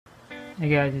Hey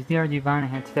guys, it's DRG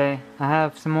here today. I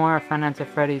have some more Five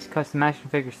Freddy's custom action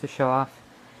figures to show off.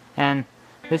 And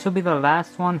this will be the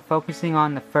last one focusing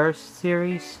on the first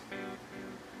series.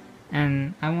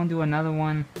 And I won't do another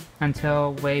one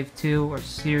until Wave 2 or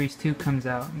Series 2 comes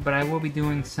out. But I will be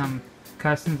doing some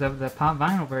customs of the pop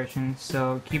vinyl version,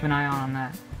 so keep an eye on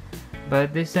that.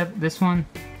 But this one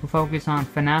will focus on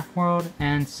FNAF World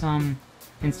and some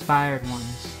inspired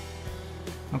ones.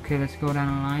 Okay, let's go down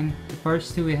the line. The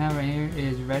first two we have right here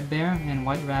is Red Bear and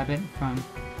White Rabbit from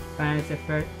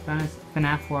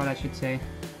FNAF World, I should say.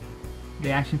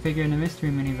 The action figure and the mystery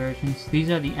mini versions. These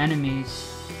are the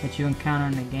enemies that you encounter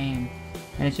in the game.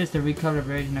 And it's just a recolored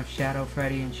version of Shadow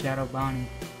Freddy and Shadow Bonnie.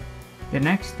 The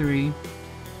next three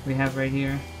we have right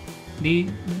here.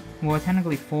 Well,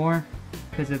 technically four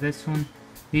because of this one.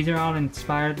 These are all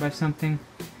inspired by something.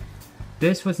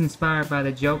 This was inspired by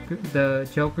the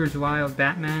Joker's Wild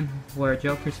Batman, where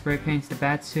Joker spray paints the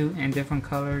Batsuit in different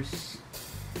colors,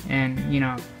 and you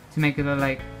know, to make it look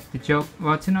like the Joker.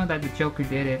 Well, to know that the Joker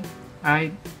did it,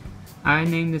 I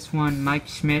named this one Mike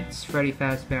Schmidt's Freddy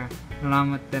Fazbear, along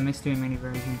with the mystery mini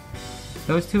version.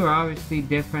 Those two are obviously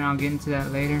different. I'll get into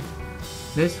that later.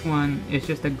 This one is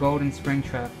just a golden spring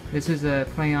trap. This is a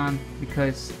play on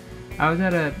because I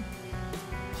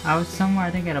was somewhere,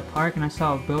 I think at a park, and I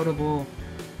saw a buildable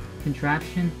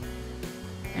contraption,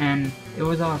 and it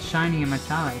was all shiny and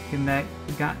metallic, and that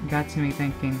got to me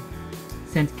thinking,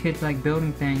 since kids like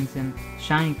building things and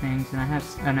shiny things, and I have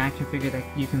an action figure that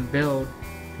you can build,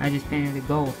 I just painted it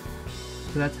gold.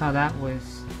 So that's how that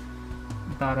was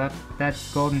thought up.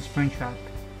 That's Golden Springtrap.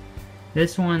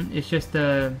 This one is just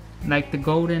like the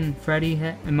golden Freddy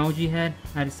emoji head.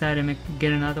 I decided to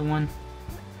get another one.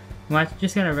 Well, I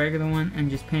just got a regular one and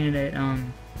just painted it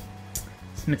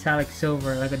it's metallic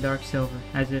silver, like a dark silver,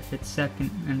 as if it's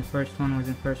second and the first one was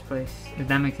in first place, if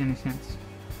that makes any sense.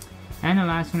 And the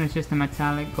last one is just a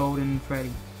metallic golden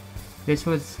Freddy. This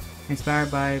was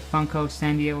inspired by Funko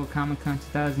San Diego Comic-Con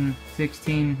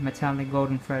 2016 metallic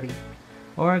golden Freddy.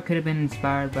 Or it could have been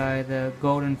inspired by the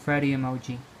golden Freddy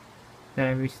emoji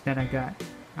that I got.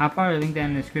 I'll probably link that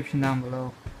in the description down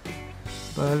below.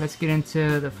 But let's get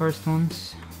into the first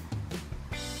ones.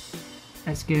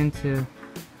 Let's get into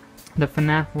the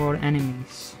FNAF World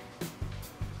enemies.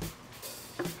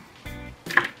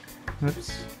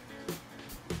 Whoops.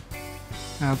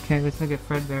 Okay, let's look at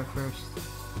Fredbear first.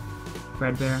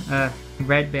 Red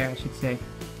Bear, I should say.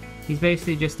 He's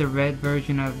basically just a red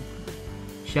version of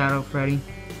Shadow Freddy.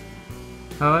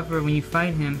 However, when you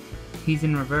fight him, he's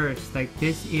in reverse. Like,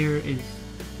 this ear is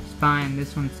spine,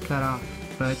 this one's cut off.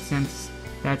 But since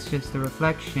that's just a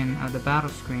reflection of the battle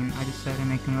screen, I decided to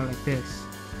make him look like this.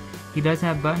 He does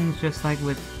have buttons just like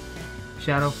with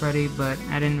Shadow Freddy, but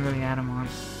I didn't really add them on.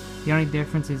 The only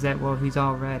difference is that, well, he's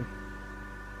all red.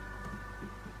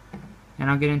 And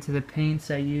I'll get into the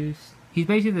paints I used. He's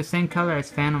basically the same color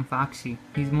as Phantom Foxy.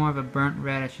 He's more of a burnt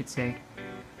red, I should say.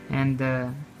 And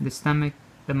the stomach,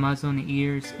 the muzzle, and the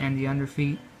ears, and the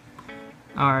underfeet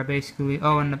are basically,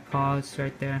 oh, and the paws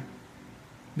right there.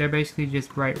 They're basically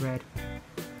just bright red.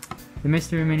 The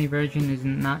mystery mini version is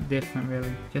not different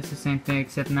really, just the same thing,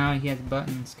 except now he has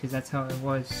buttons because that's how it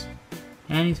was.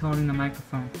 And he's holding the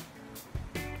microphone.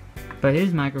 But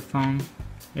his microphone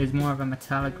is more of a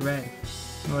metallic red,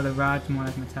 or the rod's more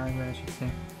like metallic red, I should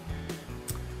say.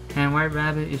 And White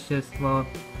Rabbit is just, well,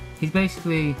 he's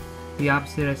basically the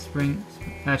opposite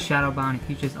of Shadow Bonnie.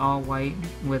 He's just all white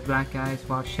with black eyes,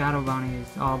 while Shadow Bonnie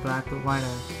is all black with white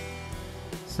eyes.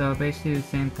 So basically the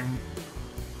same thing.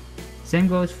 Same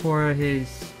goes for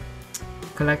his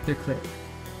collector clip.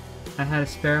 I had a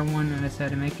spare one and I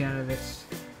decided to make it out of this.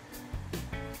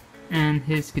 And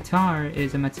his guitar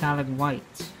is a metallic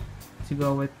white to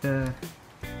go with the,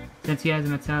 since he has a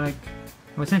metallic,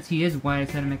 well, since he is white, I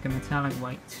decided to make a metallic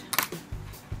white.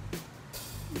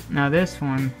 Now this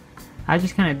one, I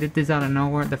just kind of did this out of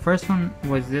nowhere. The first one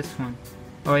was this one.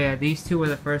 Oh yeah, these two were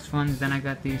the first ones, then I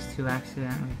got these two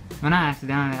accidentally. Well, not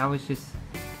accidentally, I was just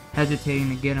hesitating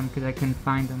to get them because I couldn't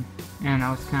find them, and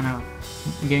I was kind of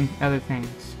getting other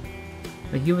things.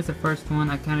 But he was the first one.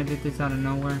 I kind of did this out of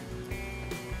nowhere.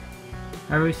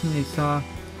 I recently saw,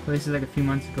 well, this is like a few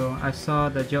months ago, I saw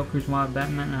the Joker's Wild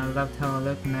Batman and I loved how it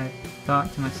looked, and I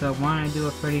thought to myself, why don't I do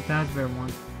a Freddy Fazbear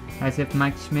one? As if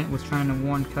Mike Schmidt was trying to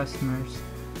warn customers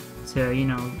to, you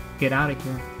know, get out of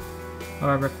here,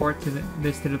 or report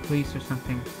this to the police or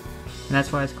something. And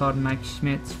that's why it's called Mike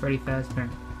Schmidt's Freddy Fazbear.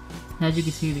 As you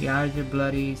can see, the eyes are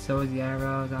bloody, so is the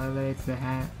eyebrows, eyelids, the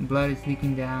hat. Blood is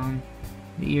leaking down.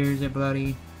 The ears are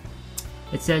bloody.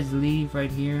 It says leave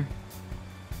right here.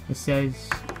 It says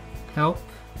help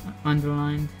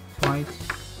underlined twice.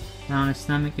 And on his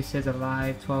stomach it says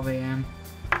alive, 12 a.m.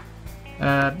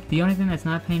 The only thing that's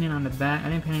not painted on the back, I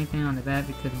didn't paint anything on the back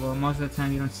because, well, most of the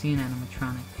time you don't see an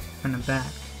animatronic from the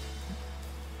back.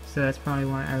 So that's probably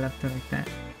why I left it like that.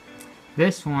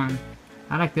 This one,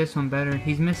 I like this one better.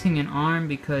 He's missing an arm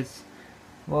because,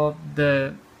 well,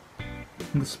 the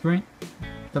spring,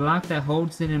 the lock that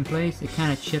holds it in place, it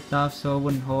kind of chipped off so it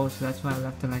wouldn't hold, so that's why I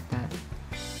left it like that.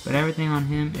 But everything on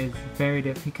him is very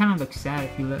different. He kind of looks sad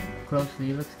if you look closely.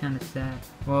 He looks kind of sad.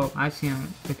 Well, I see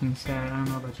him looking sad. I don't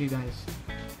know about you guys.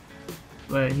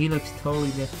 But he looks totally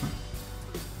different.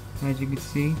 As you can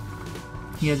see,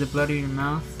 he has a bloodier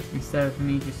mouth instead of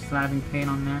me just slapping paint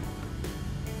on there.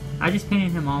 I just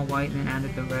painted him all white and then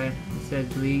added the red. It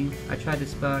says leave. I tried to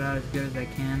spell it out as good as I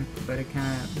can, but it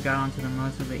kind of got onto the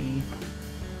most of the E.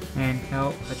 And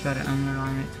help, I tried to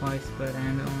underline it twice, but I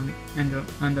only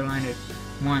underlined it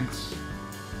once.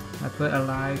 I put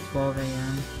alive, 12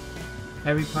 a.m.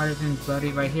 Every part of him is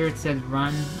bloody. Right here it says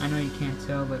run. I know you can't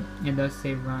tell, but it does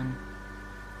say run.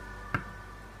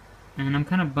 And I'm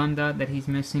kind of bummed out that he's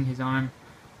missing his arm.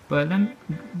 But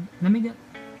let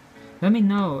me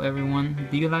know, everyone.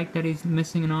 Do you like that he's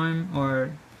missing an arm,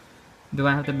 or do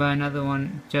I have to buy another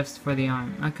one just for the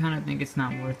arm? I kind of think it's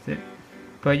not worth it.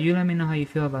 But you let me know how you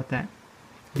feel about that.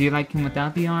 Do you like him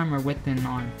without the arm or with an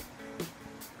arm?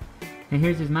 And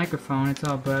here's his microphone. It's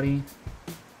all bloody,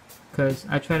 cause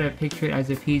I try to picture it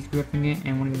as if he's gripping it,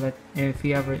 and when if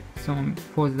he ever someone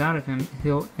pulls it out of him,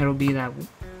 it'll be that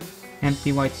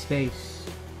empty white space.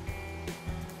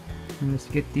 And let's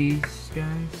get these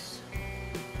guys.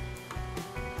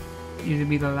 These will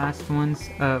be the last ones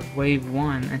of wave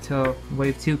 1 until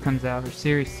wave 2 comes out, or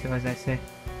series 2 as I say.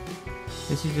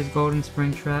 This is just golden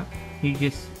spring trap. You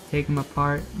just take them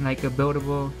apart like a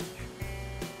buildable.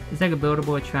 It's like a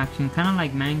buildable attraction, kind of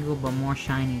like Mango but more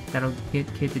shiny. That'll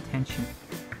get kids' attention.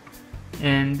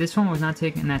 And this one was not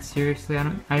taken that seriously.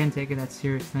 I didn't take it that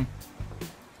seriously.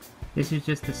 This is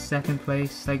just the second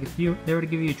place. Like if they were to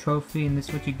give you a trophy and this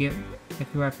is what you get if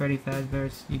you are Freddy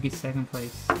Fazbear's, you get second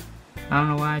place. I don't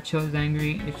know why I chose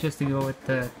Angry. It's just to go with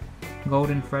the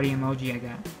golden Freddy emoji I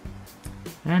got.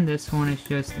 And this one is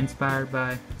just inspired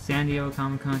by San Diego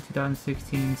Comic-Con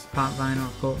 2016's pop vinyl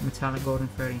of metallic golden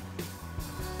Freddy.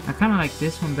 I kind of like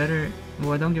this one better.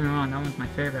 Well, don't get me wrong, that one's my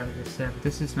favorite out of this set. But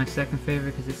this is my second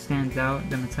favorite because it stands out.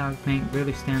 The metallic paint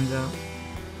really stands out.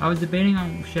 I was debating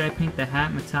on should I paint the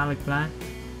hat metallic black,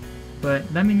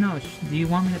 but let me know. Do you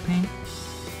want me to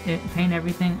paint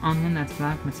everything on him that's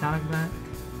black, metallic black?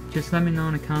 Just let me know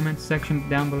in the comments section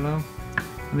down below.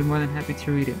 I'll be more than happy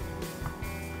to read it.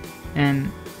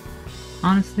 And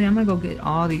honestly, I'm gonna go get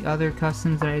all the other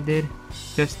customs that I did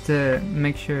just to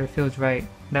make sure it feels right.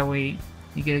 That way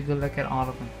you get a good look at all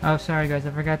of them. Oh, sorry guys,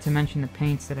 I forgot to mention the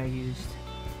paints that I used.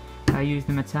 I used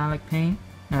the metallic paint,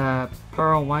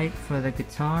 pearl white for the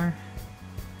guitar.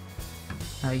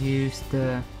 I used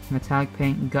the metallic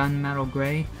paint gunmetal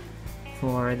gray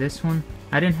for this one.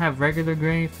 I didn't have regular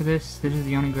gray for this. This is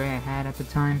the only gray I had at the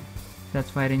time.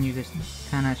 That's why I didn't use this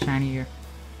kind of shinier,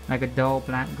 like a dull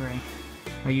black gray.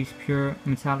 I used pure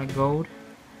metallic gold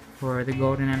for the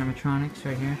golden animatronics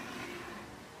right here.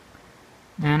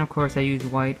 And of course I used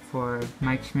white for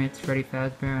Mike Schmidt's Freddy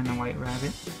Fazbear and the White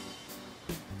Rabbit.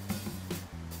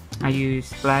 I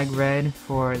used black red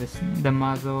for the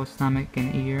muzzle, stomach,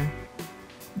 and ear.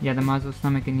 Yeah, the muzzle,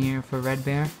 stomach, and ear for Red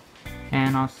Bear.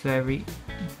 And also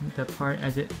the part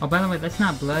as it. Oh, by the way, that's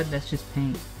not blood. That's just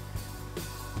paint.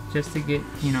 Just to get,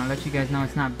 let you guys know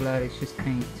it's not blood. It's just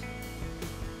paint.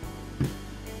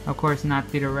 Of course, not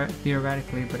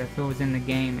theoretically, but if it was in the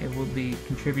game, it would be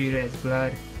contributed as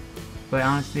blood. But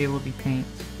honestly, it will be paint.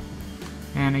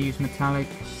 And I use metallic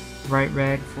bright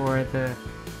red for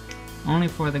only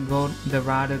for the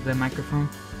rod of the microphone.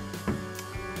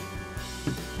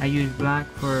 I use black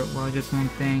for, well, just one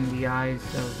thing, the eyes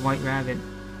of White Rabbit.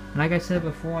 Like I said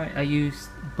before, I used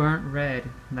burnt red.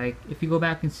 Like, if you go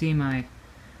back and see my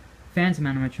Phantom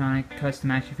animatronic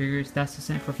custom action figures, that's the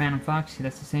same for Phantom Foxy.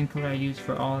 That's the same color I used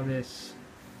for all this,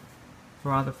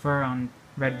 for all the fur on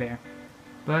Red Bear.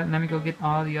 But let me go get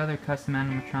all the other custom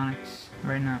animatronics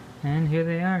right now. And here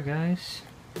they are, guys.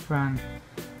 From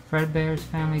Fredbear's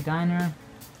Family Diner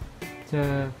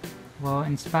to, well,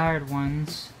 inspired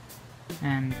ones.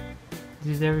 And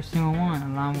this is every single one,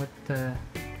 along with the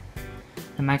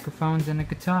microphones and the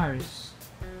guitars.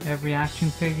 Every action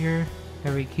figure,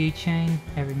 every keychain,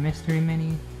 every mystery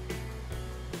mini,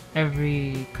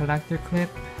 every collector clip,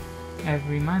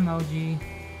 every Mimoji,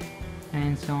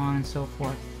 and so on and so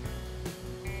forth.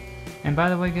 And by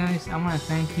the way, guys, I want to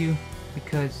thank you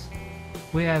because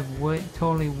we have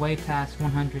totally way past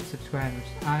 100 subscribers.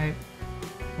 I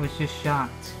was just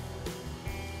shocked.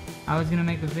 I was gonna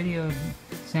make a video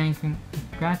saying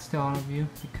congrats to all of you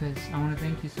because I want to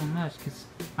thank you so much because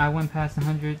I went past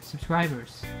 100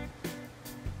 subscribers.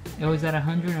 It was at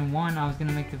 101 I was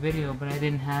gonna make the video, but I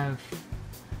didn't have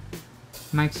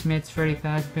Mike Smith's Freddy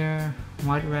Fazbear,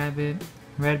 White Rabbit,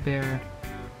 Red Bear,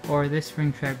 or this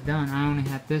Springtrap done. I only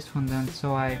had this one done,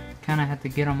 so I kind of had to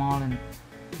get them all in,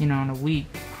 you know, in a week,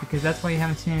 because that's why you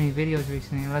haven't seen any videos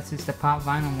recently, unless it's the pop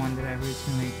vinyl one that I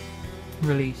recently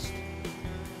released.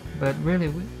 But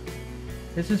really,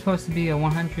 this was supposed to be a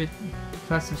 100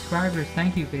 plus subscribers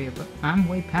thank you video, but I'm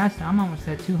way past it. I'm almost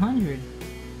at 200.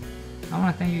 I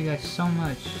want to thank you guys so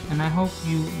much, and I hope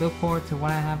you look forward to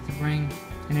what I have to bring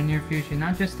in the near future.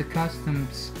 Not just the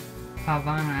customs, pop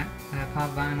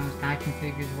vinyls, action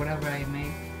figures, whatever I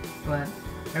make, but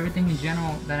everything in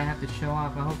general that I have to show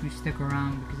off. I hope you stick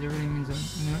around because it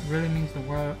really means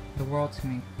the world to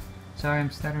me. Sorry, I'm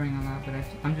stuttering a lot, but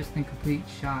I'm just in complete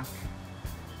shock.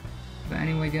 But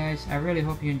anyway, guys, I really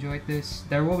hope you enjoyed this.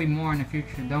 There will be more in the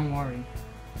future. Don't worry.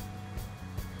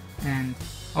 And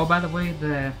oh, by the way,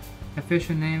 the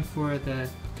official name for the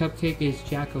cupcake is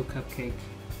Jacko Cupcake.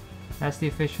 That's the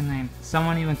official name.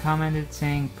 Someone even commented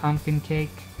saying pumpkin cake.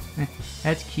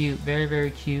 That's cute, very,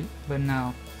 very cute, but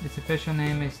no. Its official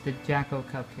name is the Jacko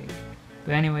Cupcake.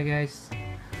 But anyway, guys.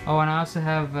 Oh, and I also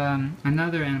have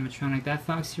another animatronic. That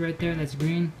Foxy right there, that's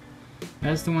green.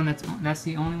 That's the one that's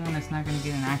the only one that's not gonna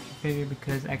get an action figure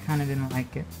because I kind of didn't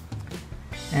like it.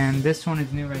 And this one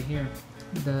is new right here,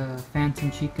 the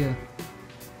Phantom Chica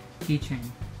keychain.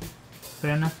 But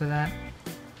enough of that.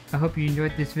 I hope you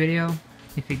enjoyed this video.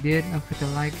 If you did, don't forget to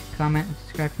like, comment, and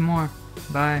subscribe for more.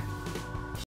 Bye.